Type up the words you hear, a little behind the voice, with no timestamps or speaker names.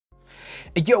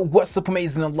Yo, what's up,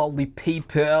 amazing and lovely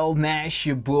people? Nash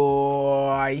your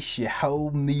boy, it's your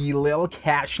homie Lil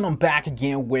Cash, and I'm back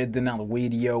again with another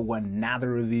video,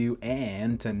 another review,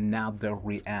 and another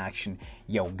reaction.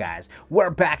 Yo, guys, we're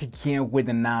back again with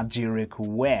another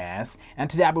request, and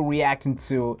today I'll be reacting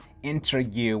to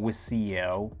Intrigue with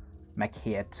Visio,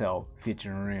 Macchiato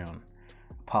featuring Rune.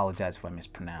 Apologize if I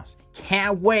mispronounced.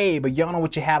 Can't wait, but y'all know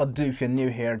what you have to do if you're new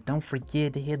here. Don't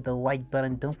forget to hit the like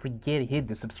button, don't forget to hit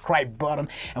the subscribe button,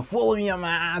 and follow me on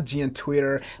my IG and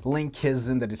Twitter. Link is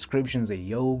in the description. So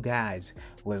yo guys,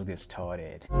 let's get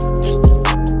started.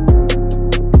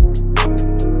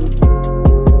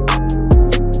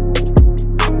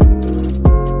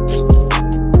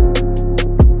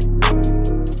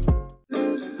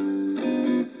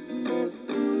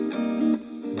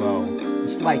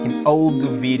 It's like an old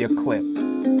video clip.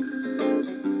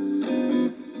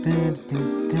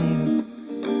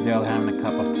 They're all having a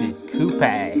cup of tea. Coupe.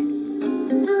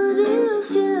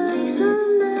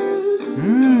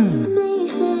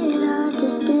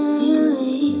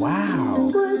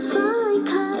 Wow.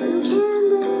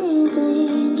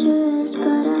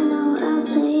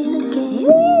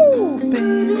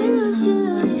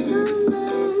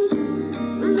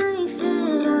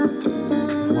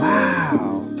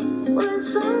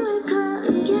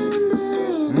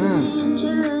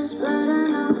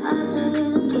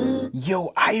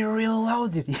 Yo, I really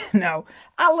loved it,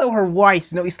 I love her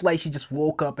voice, it's like she just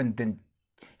woke up and then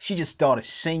she just started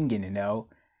singing,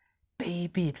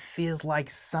 Baby, it feels like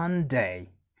Sunday.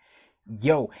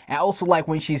 Yo, I also like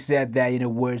when she said that,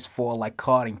 words for like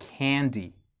cotton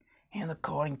candy. And the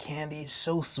cotton candy is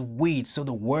so sweet, so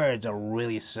the words are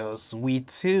really so sweet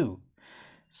too.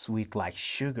 Sweet like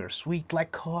sugar, sweet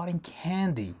like cotton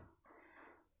candy.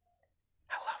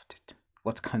 I loved it.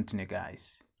 Let's continue,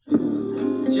 guys.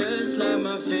 Just like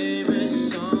my favorite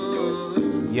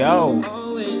song. Yo.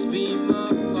 Always be my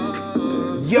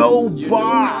Bob. Yo,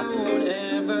 Bob. I won't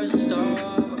ever stop.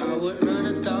 I would run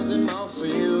 1,000 miles for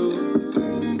you.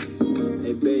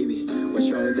 Hey baby,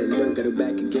 what's wrong with that look? Got it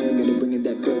back again, gotta bring in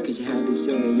that book. Cause you have been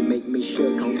singing, you make me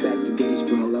shook. Come back to days,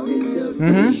 bro, how long it took.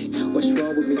 What's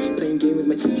wrong with me? Playing game with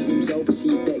my cheek seems over. See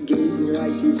if that gaze in your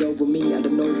eyes sees over me. I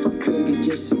don't know if I could get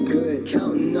just so good.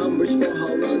 Counting numbers for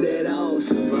how long that I'll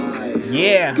survive.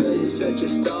 Yeah. Good is such a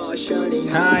star shining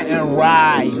high and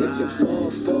rise. If you fall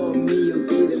for me, you'll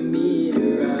be the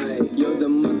meteorite. You're the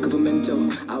mark of a mentor.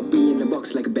 I'll be in the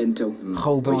box like a bento.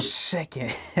 Hold on a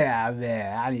second. Yeah,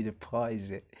 man, I need to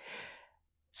pause it.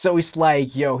 So it's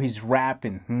like, yo, he's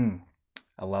rapping.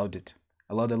 I loved it.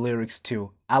 I love the lyrics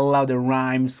too. I love the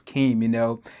rhyme scheme,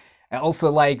 I also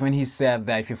like when he said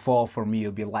that if you fall for me,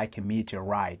 you'll be like a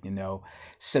meteorite,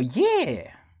 So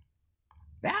yeah,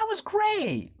 that was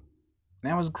great.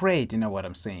 That was great. You know what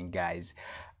I'm saying, guys.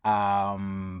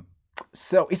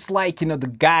 So it's like,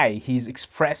 the guy, he's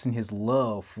expressing his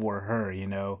love for her,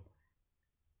 Yeah,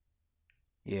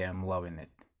 I'm loving it.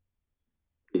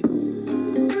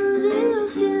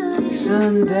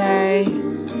 Sunday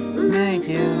makes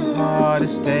it hard to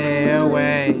stay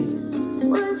away.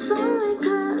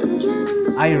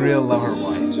 I really love her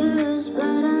voice.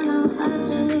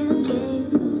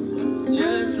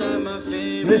 Just like my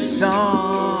favorite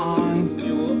song,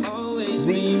 you will always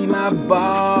be my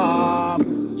Bob.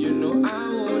 You know I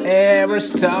won't ever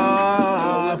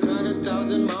stop. Run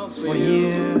 1,000 miles for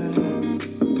you.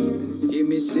 Give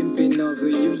me simping over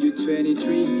you, you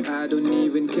 23. I don't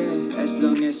even care, as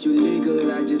long as you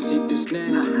legal, I just hit the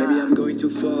snare. Maybe I'm going too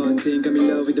far, think I'm in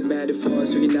love with the metaphor.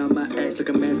 Swinging down my ass like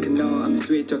a mask and all, I'm the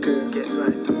sweet talker. Guess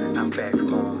what, I'm back for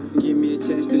more. Give me a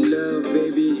chance to love,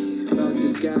 baby. About the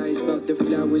skies, about the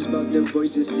flowers, about the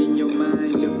voices in your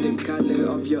mind. Love the color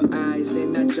of your eyes,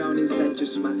 and I drown inside your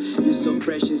smile. You're so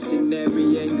precious in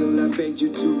every angle, I beg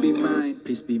you to be mine.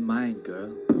 Please be mine,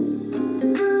 girl.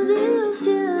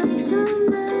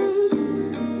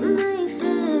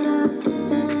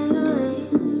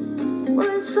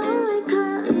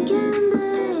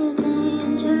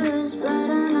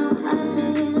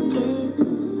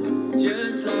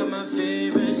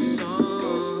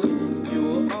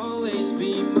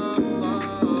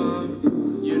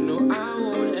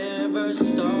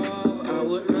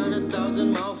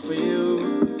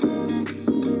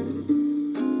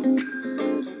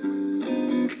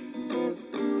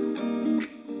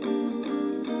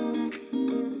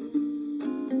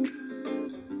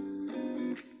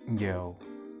 Yo.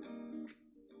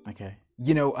 Okay.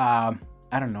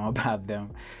 I don't know about them,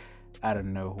 I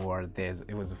don't know who are this.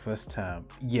 It was the first time.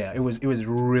 Yeah, it was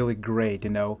really great,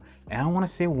 And I want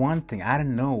to say one thing. I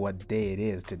don't know what day it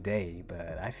is today,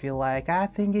 but I feel like I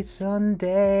think it's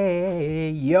Sunday.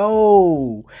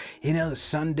 Yo,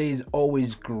 Sunday is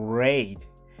always great.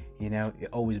 It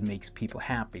always makes people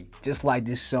happy. Just like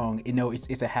this song,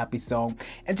 it's a happy song.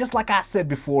 And just like I said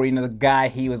before, the guy,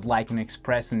 he was like,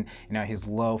 expressing, his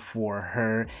love for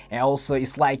her. And also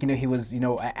it's like, he was,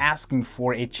 asking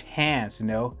for a chance,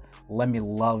 let me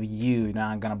love you,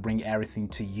 I'm gonna bring everything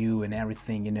to you and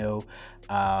everything,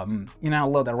 I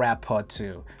love the rap part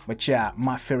too. But yeah,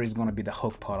 my favorite is gonna be the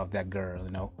hook part of that girl,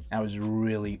 That was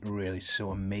really, really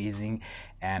so amazing.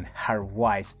 And her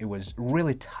voice, it was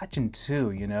really touching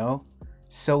too,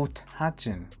 So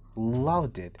touching.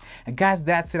 Loved it. And guys,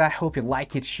 that's it. I hope you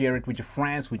like it, share it with your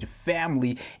friends, with your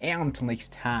family, and until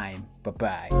next time, bye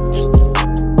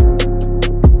bye.